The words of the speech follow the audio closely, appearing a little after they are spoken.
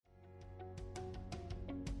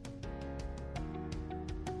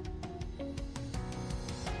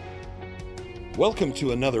Welcome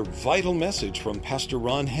to another vital message from Pastor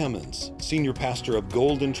Ron Hammonds, Senior Pastor of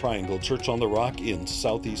Golden Triangle Church on the Rock in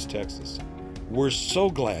Southeast Texas. We're so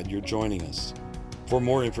glad you're joining us. For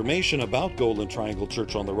more information about Golden Triangle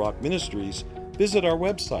Church on the Rock Ministries, visit our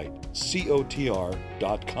website,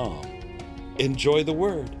 cotr.com. Enjoy the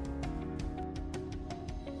Word.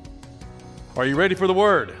 Are you ready for the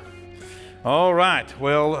Word? All right.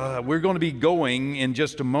 Well, we're going to be going in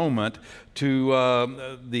just a moment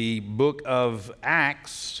to the book of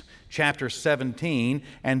Acts, chapter 17,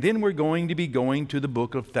 and then we're going to be going to the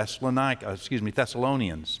book of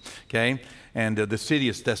Thessalonians, okay? And the city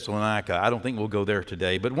of Thessalonica. I don't think we'll go there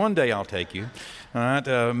today, but one day I'll take you. All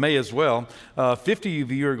right, may as well. 50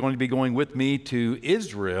 of you are going to be going with me to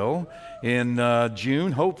Israel in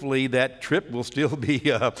June. Hopefully that trip will still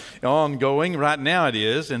be ongoing. Right now it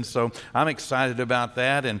is, and so I'm excited about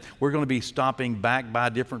that. And we're going to be stopping back by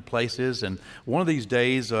different places. And one of these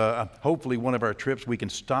days, hopefully one of our trips, we can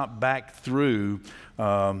stop back through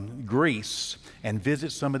Greece and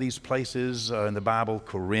visit some of these places in the Bible,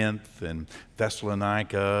 Corinth and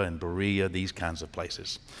Thessalonica and Berea, these kinds of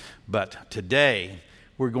places. But today,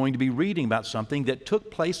 we're going to be reading about something that took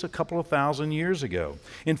place a couple of thousand years ago.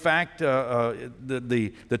 In fact,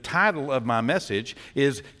 the title of my message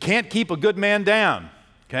is Can't Keep a Good Man Down,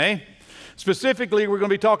 okay? Specifically, we're going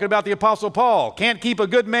to be talking about the Apostle Paul. Can't keep a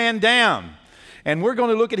good man down. And we're going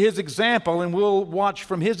to look at his example, and we'll watch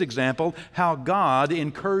from his example how God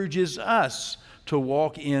encourages us to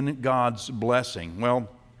walk in God's blessing. Well,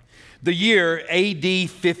 the year AD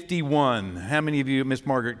 51. How many of you, Miss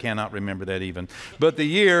Margaret cannot remember that even, but the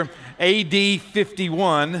year AD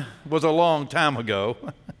 51 was a long time ago.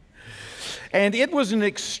 And it was an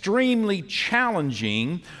extremely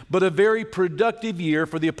challenging but a very productive year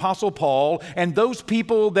for the Apostle Paul and those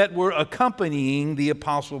people that were accompanying the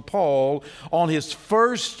Apostle Paul on his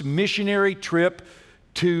first missionary trip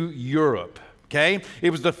to Europe. Okay? It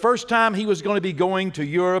was the first time he was going to be going to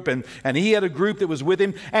Europe, and he had a group that was with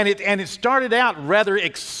him, and it started out rather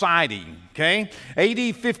exciting. Okay?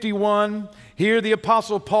 AD 51, here the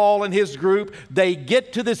Apostle Paul and his group, they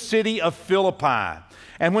get to the city of Philippi.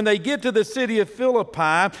 And when they get to the city of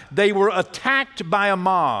Philippi, they were attacked by a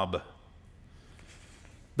mob.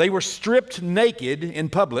 They were stripped naked in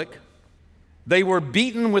public. They were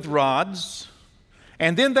beaten with rods.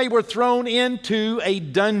 And then they were thrown into a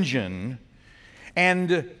dungeon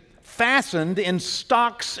and fastened in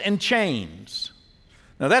stocks and chains.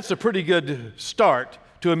 Now that's a pretty good start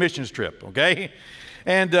to a missions trip, okay?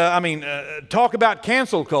 And talk about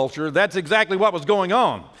cancel culture, that's exactly what was going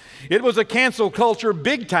on. It was a cancel culture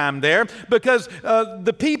big time there because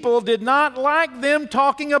the people did not like them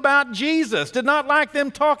talking about Jesus, did not like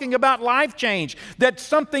them talking about life change, that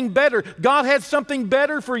something better, God has something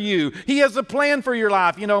better for you. He has a plan for your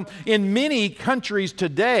life. You know, in many countries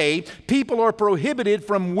today, people are prohibited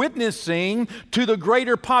from witnessing to the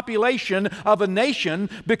greater population of a nation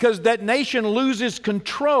because that nation loses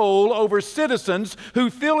control over citizens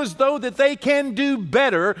who feel as though that they can do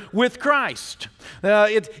better with Christ.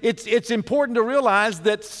 It's important to realize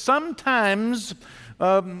that sometimes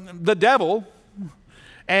the devil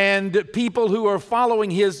and people who are following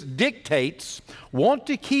his dictates want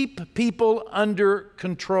to keep people under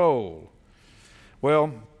control.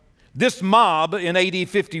 Well, this mob in AD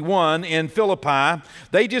 51 in Philippi,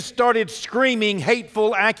 they just started screaming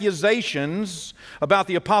hateful accusations about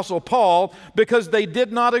the Apostle Paul because they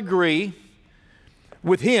did not agree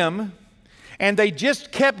with him. And they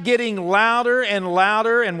just kept getting louder and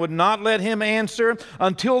louder and would not let him answer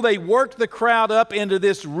until they worked the crowd up into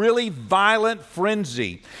this really violent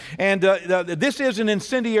frenzy. And this is an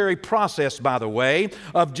incendiary process, by the way,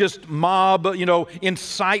 of just mob,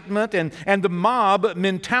 incitement. And the mob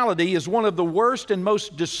mentality is one of the worst and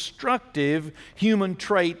most destructive human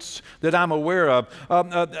traits that I'm aware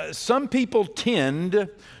of. Some people tend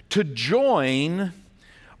to join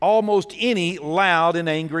almost any loud and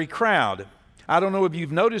angry crowd. I don't know if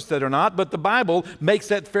you've noticed that or not, but the Bible makes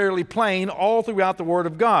that fairly plain all throughout the Word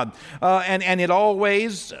of God. And it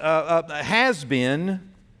always has been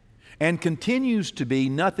and continues to be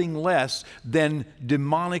nothing less than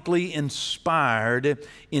demonically inspired,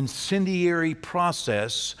 incendiary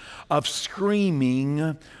process of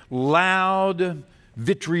screaming, loud,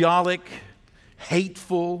 vitriolic,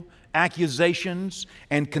 hateful accusations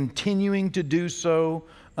and continuing to do so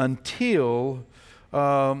until,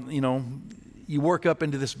 you work up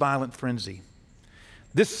into this violent frenzy.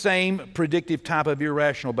 This same predictive type of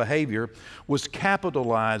irrational behavior was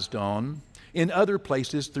capitalized on in other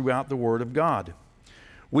places throughout the Word of God.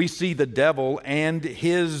 We see the devil and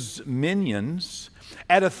his minions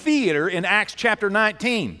at a theater in Acts chapter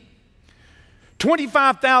 19.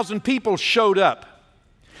 25,000 people showed up.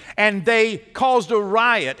 And they caused a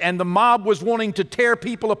riot, and the mob was wanting to tear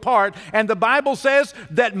people apart. And the Bible says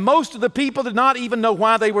that most of the people did not even know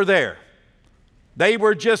why they were there. They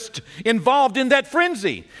were just involved in that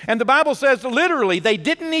frenzy. And the Bible says literally they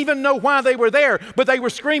didn't even know why they were there, but they were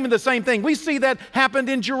screaming the same thing. We see that happened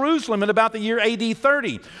in Jerusalem in about the year AD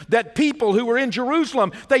 30. That people who were in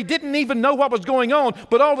Jerusalem, they didn't even know what was going on,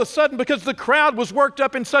 but all of a sudden, because the crowd was worked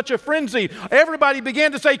up in such a frenzy, everybody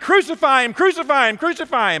began to say, "Crucify him, crucify him,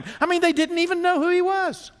 crucify him." I mean, they didn't even know who he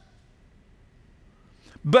was.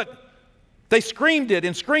 But they screamed it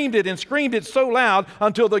and screamed it and screamed it so loud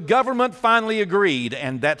until the government finally agreed,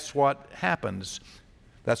 and that's what happens.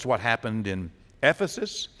 That's what happened in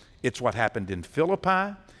Ephesus. It's what happened in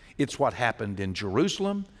Philippi. It's what happened in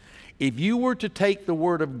Jerusalem. If you were to take the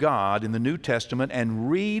Word of God in the New Testament and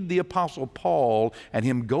read the Apostle Paul and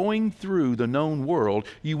him going through the known world,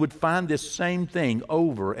 you would find this same thing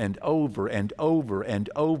over and over and over and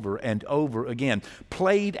over and over again,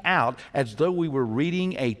 played out as though we were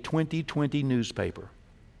reading a 2020 newspaper.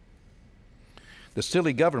 The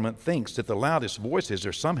silly government thinks that the loudest voices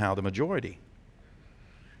are somehow the majority.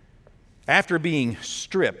 After being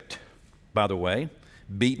stripped, by the way,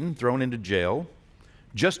 beaten, thrown into jail,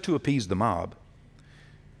 just to appease the mob,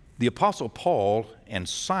 the Apostle Paul and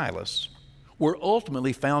Silas were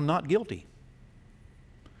ultimately found not guilty.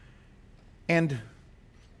 And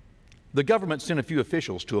the government sent a few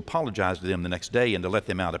officials to apologize to them the next day and to let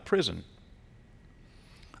them out of prison.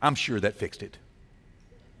 I'm sure that fixed it.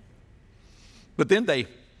 But then they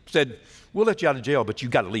said, "We'll let you out of jail, but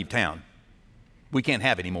you've got to leave town. We can't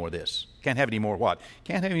have any more of this." Can't have any more what?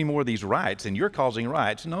 Can't have any more of these riots, and you're causing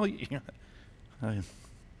riots. No,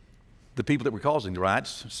 the people that were causing the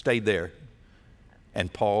riots stayed there,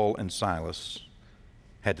 and Paul and Silas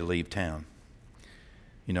had to leave town.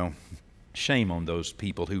 You know, shame on those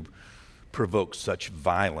people who provoke such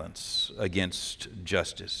violence against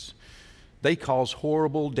justice. They cause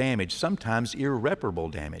horrible damage, sometimes irreparable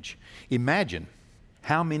damage. Imagine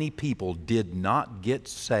how many people did not get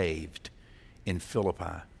saved in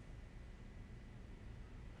Philippi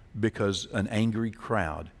because an angry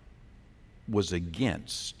crowd was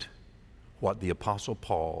against what the Apostle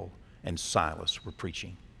Paul and Silas were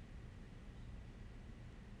preaching.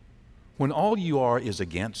 When all you are is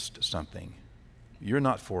against something, you're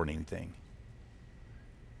not for anything.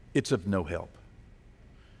 It's of no help.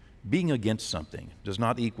 Being against something does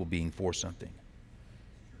not equal being for something.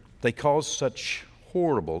 They cause such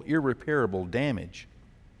horrible, irreparable damage.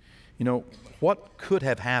 You know, what could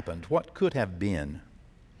have happened, what could have been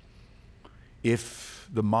if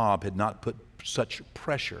the mob had not put such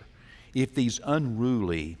pressure, if these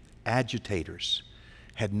unruly agitators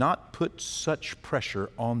had not put such pressure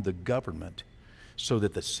on the government so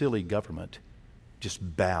that the silly government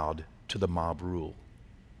just bowed to the mob rule?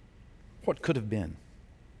 What could have been?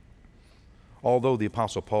 Although the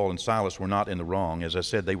Apostle Paul and Silas were not in the wrong, as I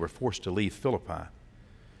said, they were forced to leave Philippi.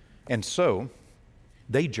 And so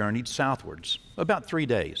they journeyed southwards about 3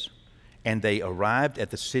 days, and they arrived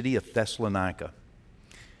at the city of Thessalonica.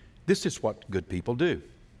 This is what good people do.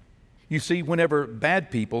 You see, whenever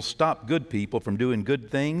bad people stop good people from doing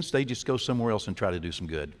good things, they just go somewhere else and try to do some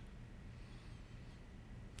good.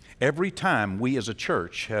 Every time we as a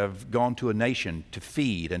church have gone to a nation to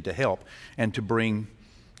feed and to help and to bring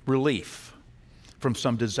relief from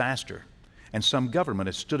some disaster, and some government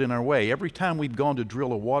has stood in our way. Every time we've gone to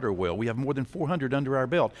drill a water well, we have more than 400 under our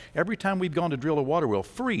belt. Every time we've gone to drill a water well,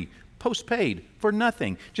 free, post-paid, for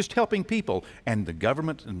nothing, just helping people. And the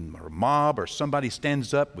government or mob or somebody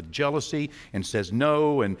stands up with jealousy and says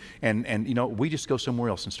no, and you know, we just go somewhere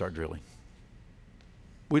else and start drilling.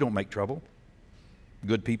 We don't make trouble.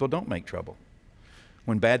 Good people don't make trouble.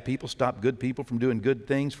 When bad people stop good people from doing good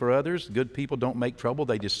things for others, good people don't make trouble.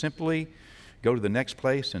 They just simply go to the next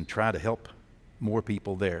place and try to help more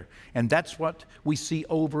people there. And that's what we see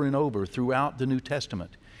over and over throughout the New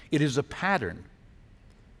Testament. It is a pattern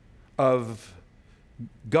of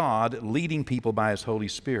God leading people by His Holy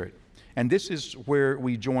Spirit. And this is where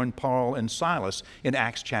we join Paul and Silas in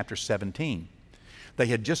Acts chapter 17. They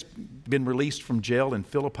had just been released from jail in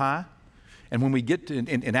Philippi. And when we get to,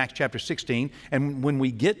 in Acts chapter 16, and when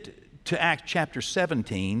we get to Acts chapter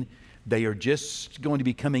 17, they are just going to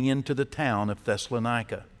be coming into the town of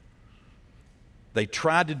Thessalonica. They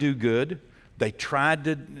tried to do good.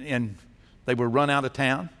 And they were run out of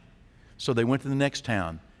town. So they went to the next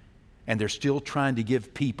town. And they're still trying to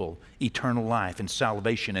give people eternal life and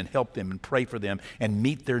salvation and help them and pray for them and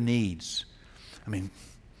meet their needs. I mean,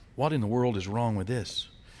 what in the world is wrong with this?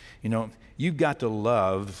 You know, you've got to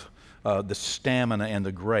love the stamina and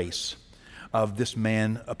the grace of this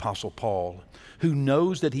man, Apostle Paul, who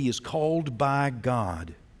knows that he is called by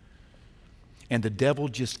God. And the devil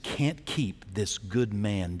just can't keep this good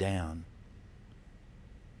man down.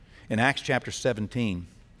 In Acts chapter 17,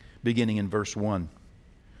 beginning in verse 1,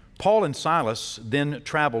 Paul and Silas then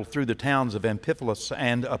traveled through the towns of Amphipolis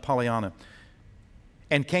and Apollonia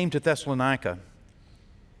and came to Thessalonica,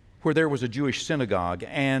 where there was a Jewish synagogue.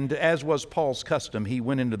 And as was Paul's custom, he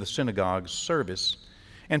went into the synagogue's service.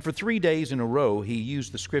 And for 3 days in a row, he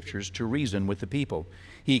used the Scriptures to reason with the people.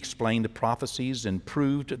 He explained the prophecies and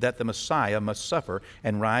proved that the Messiah must suffer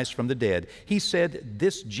and rise from the dead. He said,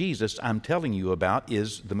 "This Jesus I'm telling you about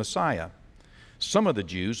is the Messiah." Some of the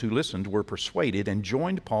Jews who listened were persuaded and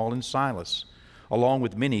joined Paul and Silas, along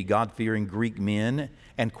with many God-fearing Greek men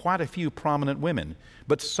and quite a few prominent women.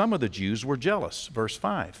 But some of the Jews were jealous. Verse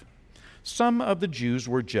 5. Some of the Jews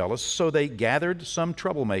were jealous, so they gathered some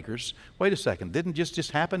troublemakers. Wait a second, didn't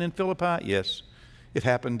just happen in Philippi? Yes. It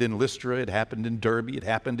happened in Lystra, it happened in Derbe, it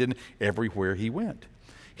happened in everywhere he went.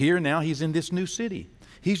 Here now he's in this new city.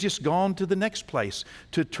 He's just gone to the next place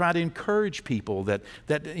to try to encourage people that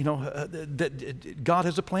God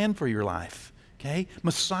has a plan for your life. Okay?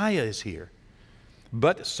 Messiah is here.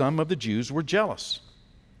 But some of the Jews were jealous.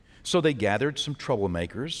 So they gathered some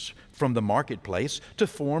troublemakers from the marketplace to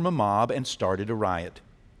form a mob and started a riot.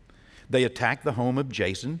 They attacked the home of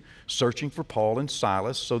Jason, searching for Paul and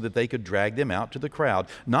Silas so that they could drag them out to the crowd.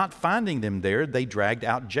 Not finding them there, they dragged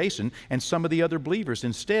out Jason and some of the other believers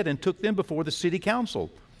instead and took them before the city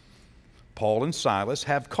council. Paul and Silas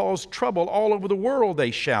have caused trouble all over the world,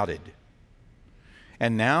 they shouted.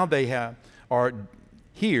 And now they are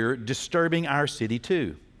here disturbing our city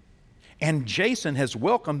too. And Jason has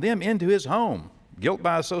welcomed them into his home. Guilt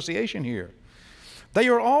by association here. They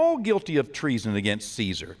are all guilty of treason against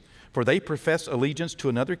Caesar, for they profess allegiance to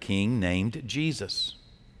another king named Jesus.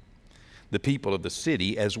 The people of the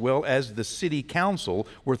city, as well as the city council,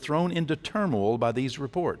 were thrown into turmoil by these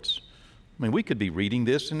reports. I mean, we could be reading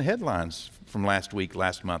this in headlines from last week,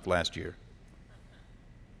 last month, last year.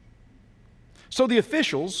 So the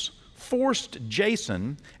officials forced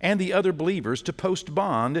Jason and the other believers to post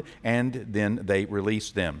bond, and then they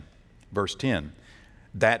released them. Verse 10.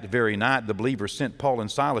 That very night, the believers sent Paul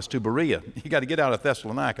and Silas to Berea. You got to get out of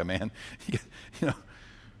Thessalonica, man.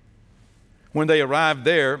 When they arrived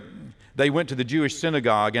there, they went to the Jewish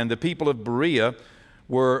synagogue, and the people of Berea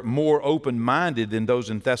were more open-minded than those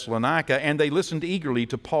in Thessalonica, and they listened eagerly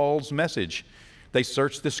to Paul's message. They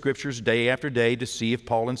searched the Scriptures day after day to see if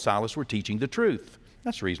Paul and Silas were teaching the truth.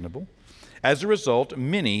 That's reasonable. As a result,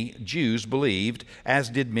 many Jews believed, as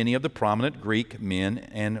did many of the prominent Greek men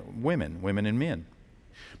and women and men.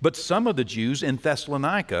 But some of the Jews in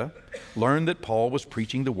Thessalonica learned that Paul was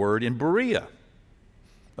preaching the word in Berea,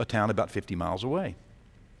 a town about 50 miles away.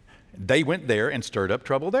 They went there and stirred up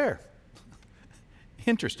trouble there.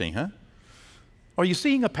 Interesting, huh? Are you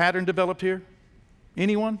seeing a pattern developed here?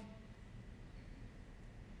 Anyone?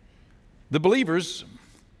 The believers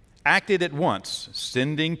acted at once,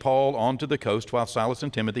 sending Paul onto the coast while Silas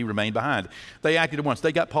and Timothy remained behind. They acted at once.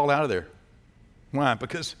 They got Paul out of there. Why?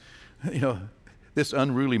 Because, this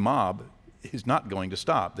unruly mob is not going to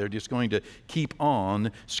stop. They're just going to keep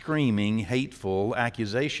on screaming hateful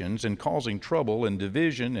accusations and causing trouble and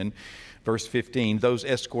division. And verse 15, those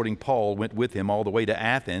escorting Paul went with him all the way to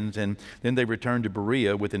Athens, and then they returned to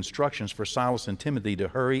Berea with instructions for Silas and Timothy to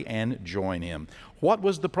hurry and join him. What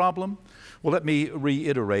was the problem? Well, let me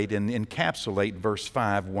reiterate and encapsulate verse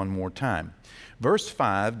 5 one more time. Verse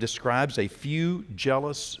 5 describes a few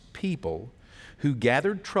jealous people who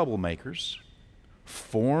gathered troublemakers,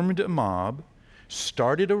 formed a mob,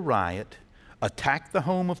 started a riot, attacked the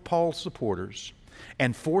home of Paul's supporters,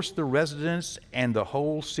 and forced the residents and the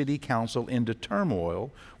whole city council into turmoil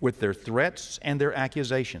with their threats and their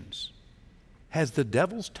accusations. Has the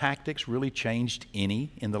devil's tactics really changed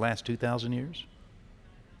any in the last 2,000 years?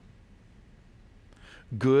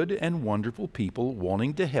 Good and wonderful people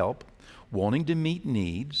wanting to help, wanting to meet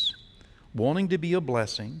needs, wanting to be a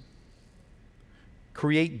blessing,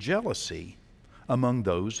 create jealousy among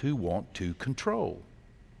those who want to control.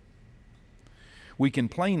 We can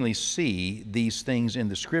plainly see these things in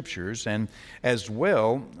the Scriptures, and as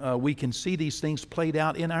well, we can see these things played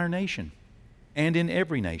out in our nation and in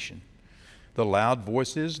every nation. The loud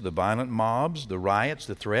voices, the violent mobs, the riots,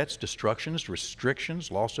 the threats, destructions,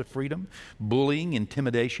 restrictions, loss of freedom, bullying,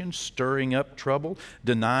 intimidation, stirring up trouble,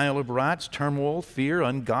 denial of rights, turmoil, fear,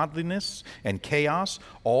 ungodliness, and chaos,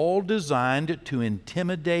 all designed to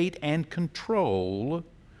intimidate and control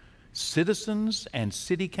citizens and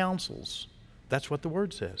city councils. That's what the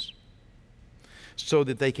Word says. so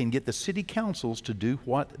that they can get the city councils to do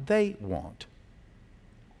what they want,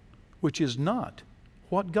 which is not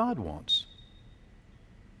what God wants.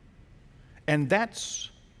 And that's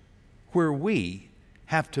where we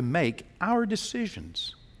have to make our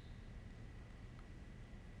decisions.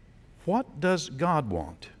 What does God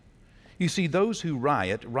want? You see, those who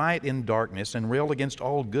riot in darkness and rail against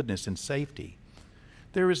all goodness and safety.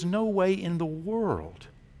 There is no way in the world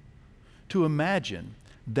to imagine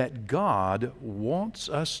that God wants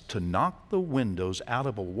us to knock the windows out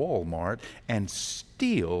of a Walmart and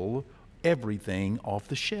steal everything off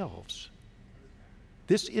the shelves.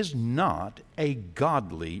 This is not a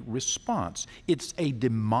godly response. It's a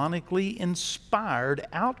demonically inspired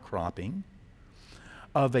outcropping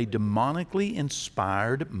of a demonically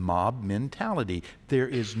inspired mob mentality. There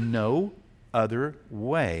is no other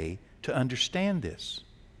way to understand this.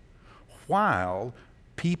 While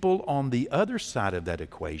people on the other side of that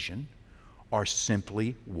equation are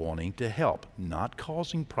simply wanting to help, not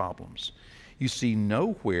causing problems. You see,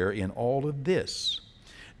 nowhere in all of this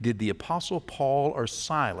did the Apostle Paul or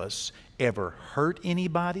Silas ever hurt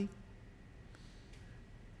anybody.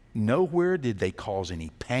 Nowhere did they cause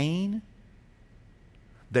any pain.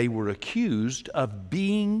 They were accused of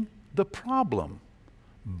being the problem,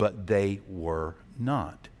 but they were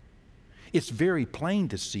not. It's very plain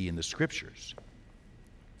to see in the Scriptures.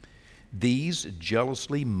 These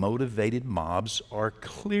jealously motivated mobs are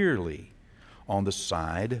clearly on the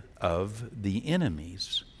side of the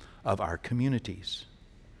enemies of our communities.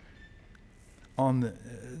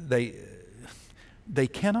 They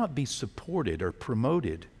cannot be supported or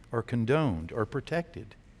promoted or condoned or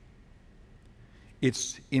protected.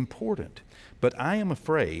 It's important, but I am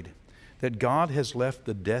afraid that God has left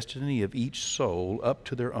the destiny of each soul up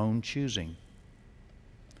to their own choosing.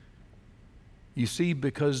 You see,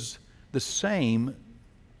 because the same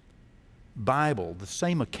Bible, the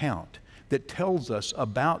same account that tells us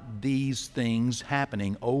about these things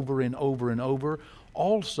happening over and over and over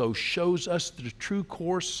also shows us the true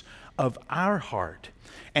course of our heart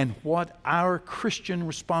and what our Christian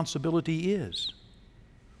responsibility is.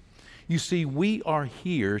 You see, we are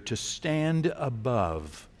here to stand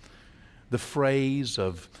above the phrase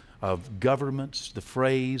of governments, the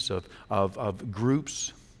phrase of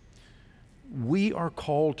groups. We are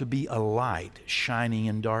called to be a light shining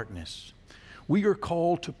in darkness. We are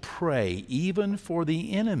called to pray even for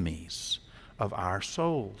the enemies of our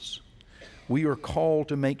souls. We are called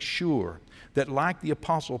to make sure that, like the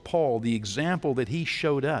Apostle Paul, the example that he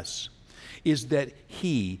showed us is that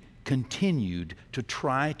he continued to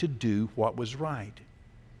try to do what was right.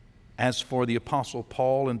 As for the Apostle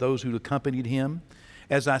Paul and those who accompanied him,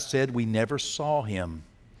 as I said, we never saw him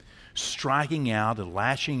striking out and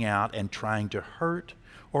lashing out and trying to hurt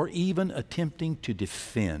or even attempting to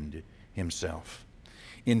defend himself.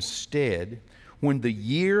 Instead, when the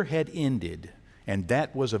year had ended, and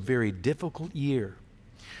that was a very difficult year,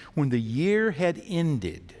 when the year had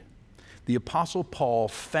ended, the Apostle Paul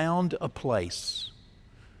found a place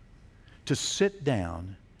to sit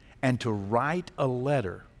down and to write a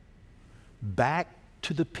letter back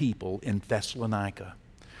to the people in Thessalonica,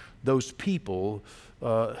 those people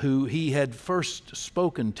who he had first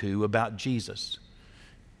spoken to about Jesus.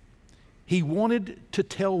 He wanted to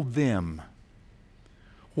tell them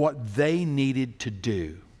what they needed to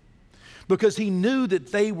do, because he knew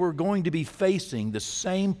that they were going to be facing the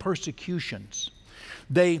same persecutions.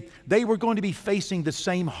 They were going to be facing the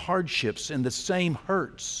same hardships and the same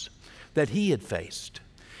hurts that he had faced.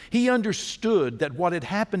 He understood that what had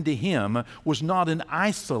happened to him was not an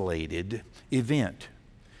isolated event.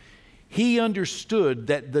 He understood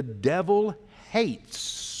that the devil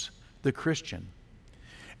hates the Christian,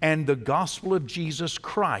 and the gospel of Jesus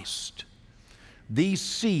Christ, these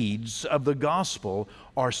seeds of the gospel,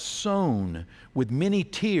 are sown with many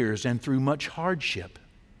tears and through much hardship.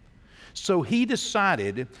 So he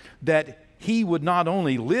decided that he would not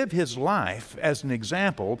only live his life as an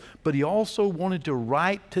example, but he also wanted to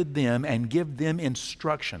write to them and give them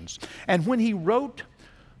instructions. And when he wrote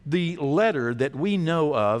the letter that we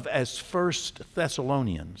know of as 1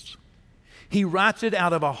 Thessalonians, he writes it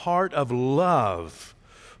out of a heart of love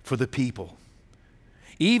for the people.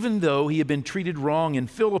 Even though he had been treated wrong in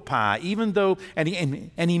Philippi, even though, and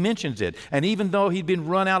he mentions it, and even though he'd been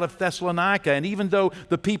run out of Thessalonica, and even though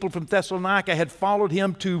the people from Thessalonica had followed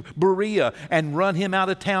him to Berea and run him out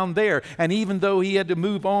of town there, and even though he had to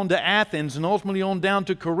move on to Athens and ultimately on down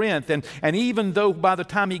to Corinth, and even though by the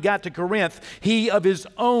time he got to Corinth, he of his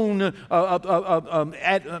own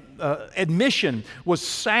admission was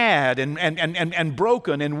sad and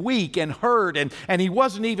broken and weak and hurt, and he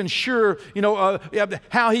wasn't even sure,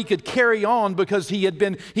 how he could carry on because he had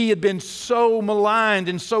been so maligned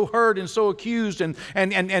and so hurt and so accused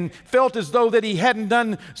and felt as though that he hadn't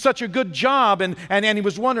done such a good job. And he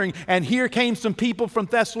was wondering, and here came some people from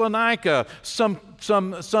Thessalonica, some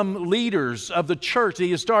leaders of the church that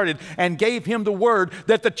he had started, and gave him the word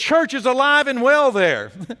that the church is alive and well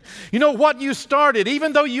there. You know what you started,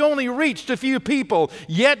 even though you only reached a few people,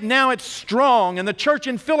 yet now it's strong, and the church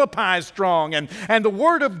in Philippi is strong, and the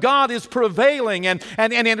word of God is prevailing, and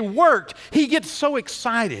it worked. He gets so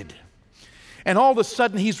excited, and all of a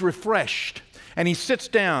sudden he's refreshed, and he sits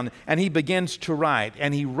down and he begins to write,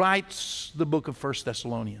 and he writes the book of 1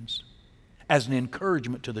 Thessalonians as an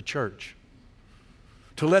encouragement to the church,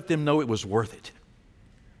 to let them know it was worth it.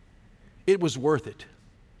 It was worth it.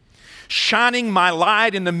 Shining my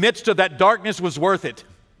light in the midst of that darkness was worth it.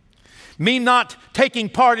 Me not taking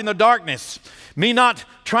part in the darkness, me not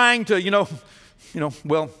trying to,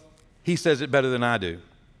 well, he says it better than I do.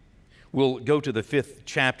 We'll go to the 5th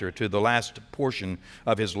chapter, to the last portion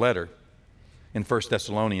of his letter in 1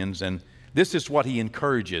 Thessalonians, and this is what he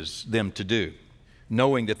encourages them to do,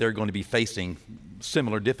 knowing that they're going to be facing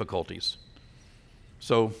similar difficulties.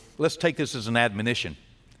 So let's take this as an admonition,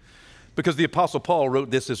 because the Apostle Paul wrote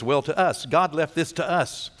this as well to us. God left this to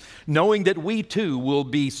us, knowing that we too will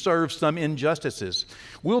be served some injustices.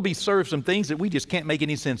 We'll be served some things that we just can't make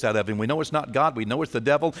any sense out of. And we know it's not God. We know it's the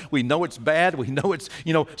devil. We know it's bad. We know it's,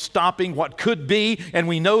 stopping what could be. And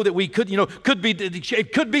we know that we could be,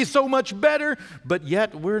 it could be so much better. But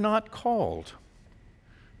yet we're not called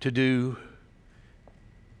to do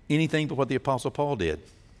anything but what the Apostle Paul did.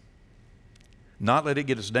 Not let it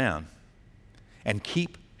get us down, and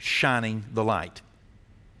keep shining the light.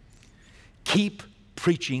 Keep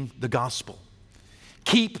preaching the gospel.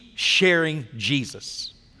 Keep sharing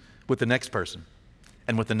Jesus with the next person,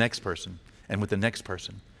 and with the next person, and with the next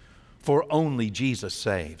person. For only Jesus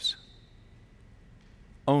saves.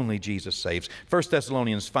 Only Jesus saves. 1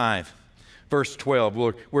 Thessalonians 5, verse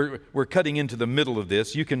 12. We're cutting into the middle of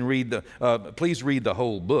this. You can read please read the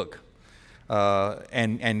whole book.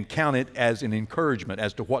 And count it as an encouragement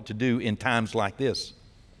as to what to do in times like this.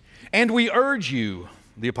 And we urge you,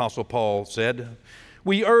 the Apostle Paul said,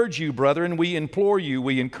 we urge you, brethren, we implore you,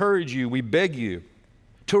 we encourage you, we beg you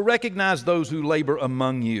to recognize those who labor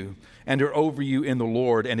among you and are over you in the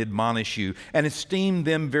Lord and admonish you, and esteem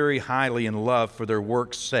them very highly in love for their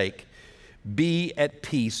work's sake. Be at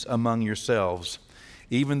peace among yourselves.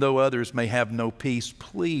 Even though others may have no peace,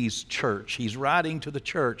 please, church, he's writing to the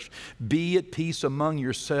church, be at peace among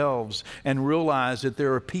yourselves and realize that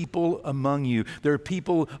there are people among you, there are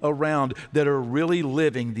people around that are really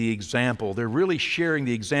living the example. They're really sharing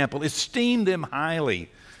the example. Esteem them highly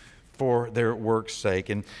for their work's sake.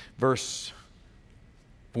 In verse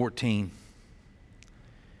 14,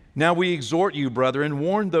 now we exhort you, brethren,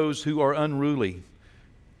 warn those who are unruly,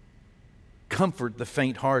 comfort the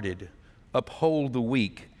faint-hearted, uphold the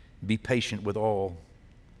weak, be patient with all.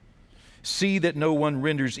 See that no one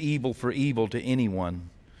renders evil for evil to anyone,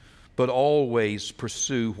 but always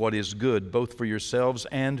pursue what is good, both for yourselves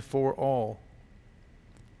and for all.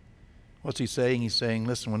 What's he saying? He's saying,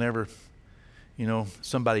 listen, whenever,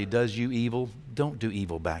 somebody does you evil, don't do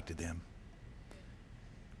evil back to them.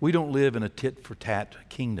 We don't live in a tit-for-tat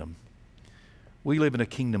kingdom. We live in a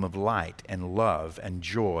kingdom of light and love and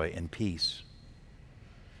joy and peace.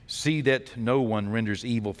 See that no one renders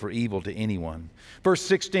evil for evil to anyone. Verse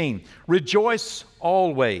 16, rejoice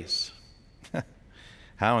always.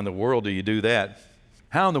 How in the world do you do that?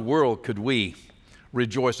 How in the world could we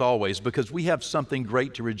rejoice always? Because we have something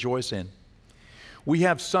great to rejoice in. We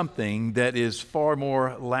have something that is far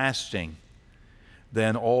more lasting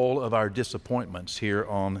than all of our disappointments here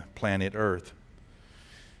on planet Earth.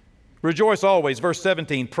 Rejoice always. Verse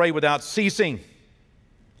 17, pray without ceasing.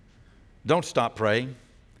 Don't stop praying.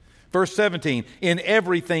 Verse 17, in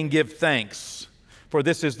everything give thanks, for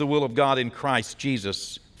this is the will of God in Christ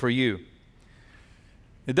Jesus for you.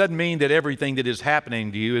 It doesn't mean that everything that is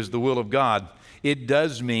happening to you is the will of God. It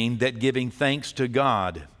does mean that giving thanks to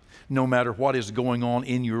God, no matter what is going on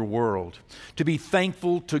in your world, to be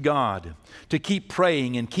thankful to God, to keep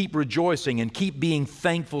praying and keep rejoicing and keep being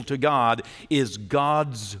thankful to God is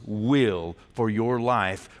God's will for your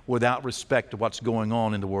life without respect to what's going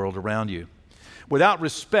on in the world around you. Without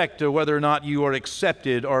respect to whether or not you are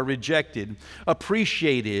accepted or rejected,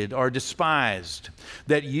 appreciated or despised,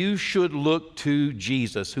 that you should look to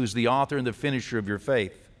Jesus, who's the author and the finisher of your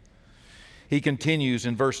faith. He continues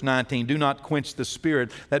in verse 19, do not quench the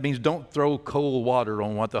Spirit. That means don't throw cold water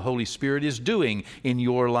on what the Holy Spirit is doing in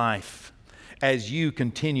your life as you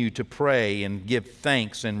continue to pray and give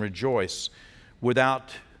thanks and rejoice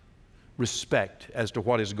without respect as to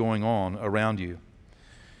what is going on around you.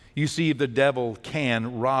 You see, if the devil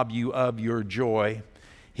can rob you of your joy,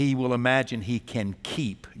 he will imagine he can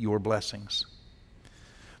keep your blessings.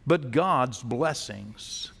 But God's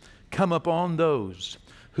blessings come upon those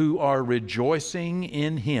who are rejoicing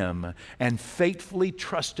in Him and faithfully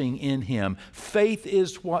trusting in Him. Faith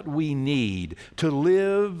is what we need to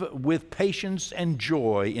live with patience and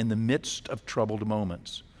joy in the midst of troubled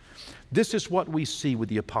moments. This is what we see with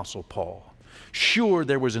the Apostle Paul. Sure,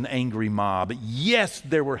 there was an angry mob. Yes,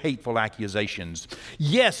 there were hateful accusations.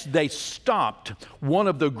 Yes, they stopped one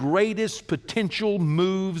of the greatest potential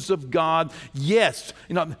moves of God. Yes,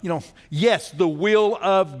 yes, the will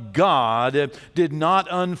of God did not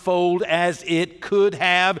unfold as it could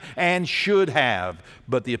have and should have.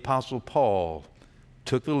 But the Apostle Paul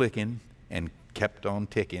took the licking and kept on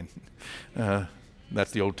ticking.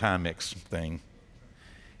 That's the old time mix thing.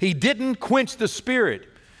 He didn't quench the Spirit.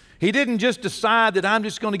 He didn't just decide that I'm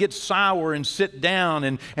just going to get sour and sit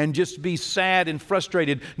down and just be sad and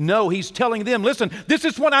frustrated. No, he's telling them, listen, this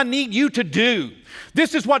is what I need you to do.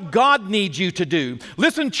 This is what God needs you to do.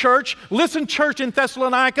 Listen, church in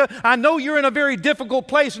Thessalonica. I know you're in a very difficult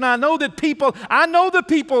place, and I know the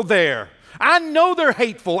people there. I know they're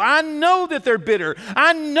hateful. I know that they're bitter.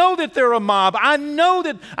 I know that they're a mob. I know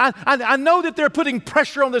that they're putting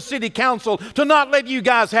pressure on the city council to not let you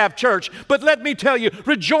guys have church. But let me tell you,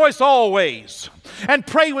 rejoice always and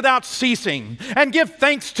pray without ceasing and give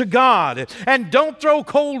thanks to God and don't throw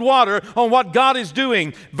cold water on what God is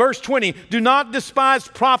doing. Verse 20, do not despise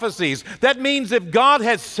prophecies. That means if God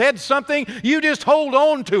has said something, you just hold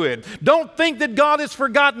on to it. Don't think that God has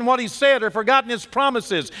forgotten what He said or forgotten His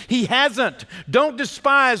promises. He hasn't. Don't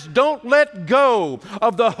despise, don't let go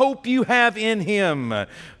of the hope you have in Him.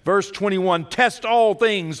 Verse 21, test all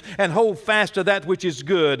things and hold fast to that which is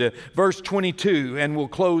good. Verse 22, and we'll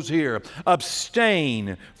close here.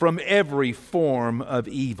 Abstain from every form of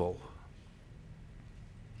evil.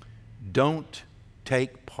 Don't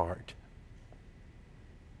take part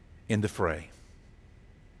in the fray.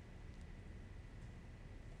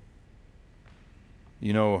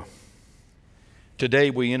 You know, today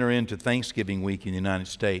we enter into Thanksgiving week in the United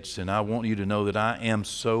States, and I want you to know that I am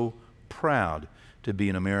so proud to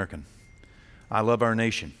be an American. I love our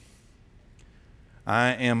nation. I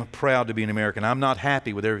am proud to be an American. I'm not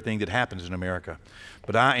happy with everything that happens in America,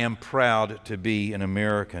 but I am proud to be an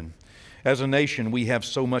American. As a nation, we have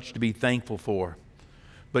so much to be thankful for,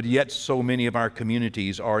 but yet so many of our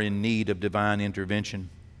communities are in need of divine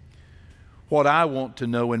intervention. What I want to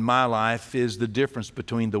know in my life is the difference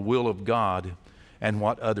between the will of God and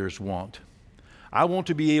what others want. I want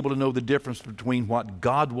to be able to know the difference between what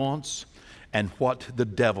God wants and what the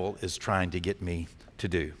devil is trying to get me to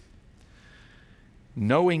do.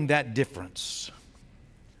 Knowing that difference,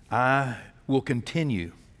 I will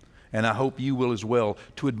continue, and I hope you will as well,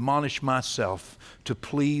 to admonish myself to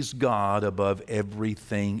please God above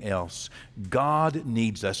everything else. God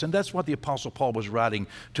needs us, and that's what the Apostle Paul was writing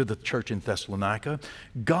to the church in Thessalonica.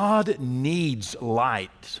 God needs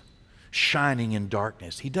light shining in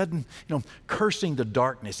darkness. He doesn't, cursing the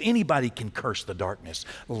darkness. Anybody can curse the darkness.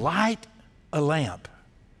 Light a lamp.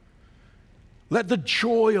 Let the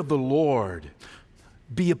joy of the Lord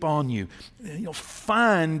be upon you.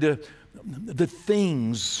 Find the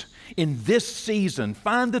things in this season,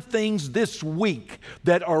 find the things this week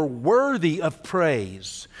that are worthy of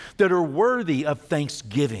praise, that are worthy of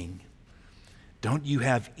thanksgiving. Don't you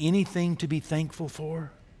have anything to be thankful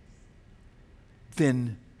for?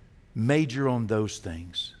 Then major on those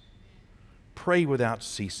things. Pray without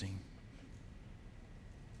ceasing.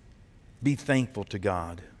 Be thankful to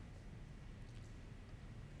God.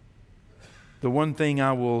 The one thing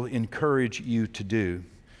I will encourage you to do,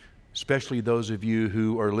 especially those of you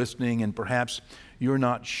who are listening and perhaps you're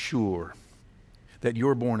not sure that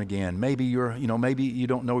you're born again. Maybe maybe you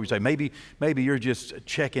don't know what you're saying. Maybe you're just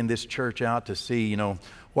checking this church out to see,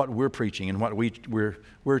 what we're preaching and what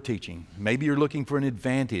we're teaching. Maybe you're looking for an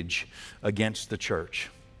advantage against the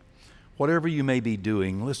church. Whatever you may be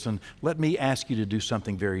doing, listen, let me ask you to do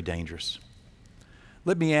something very dangerous.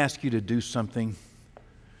 Let me ask you to do something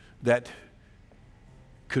that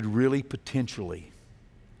could really potentially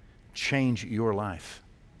change your life.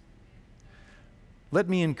 Let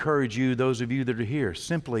me encourage you, those of you that are here,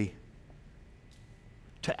 simply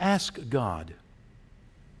to ask God,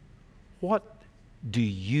 what do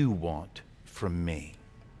you want from me?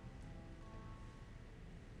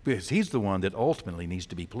 Because He's the one that ultimately needs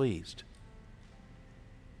to be pleased.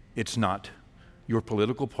 It's not your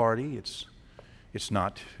political party. It's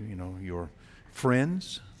not, your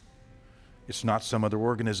friends. It's not some other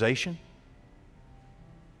organization.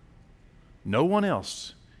 No one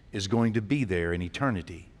else is going to be there in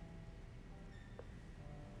eternity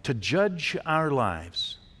to judge our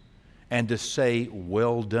lives and to say,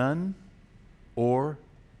 well done, or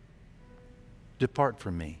depart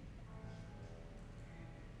from me.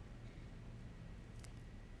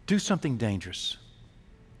 Do something dangerous.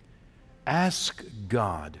 Ask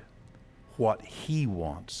God what He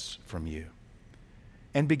wants from you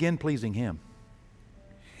and begin pleasing Him.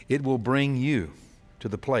 It will bring you to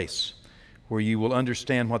the place where you will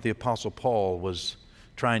understand what the Apostle Paul was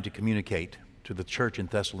trying to communicate to the church in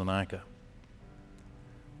Thessalonica.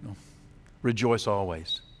 Rejoice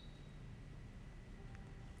always.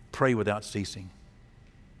 Pray without ceasing.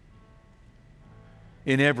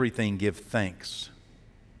 In everything give thanks.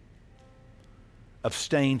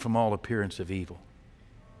 Abstain from all appearance of evil.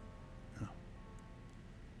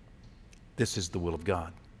 This is the will of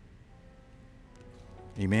God.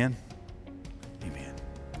 Amen? Amen.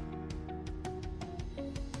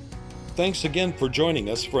 Thanks again for joining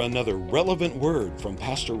us for another relevant word from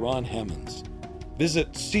Pastor Ron Hammonds.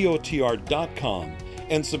 Visit cotr.com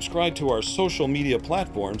and subscribe to our social media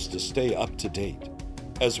platforms to stay up to date.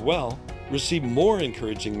 As well, receive more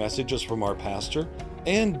encouraging messages from our pastor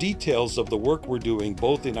and details of the work we're doing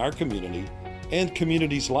both in our community and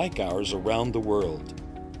communities like ours around the world.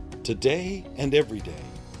 Today and every day,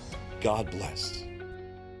 God bless.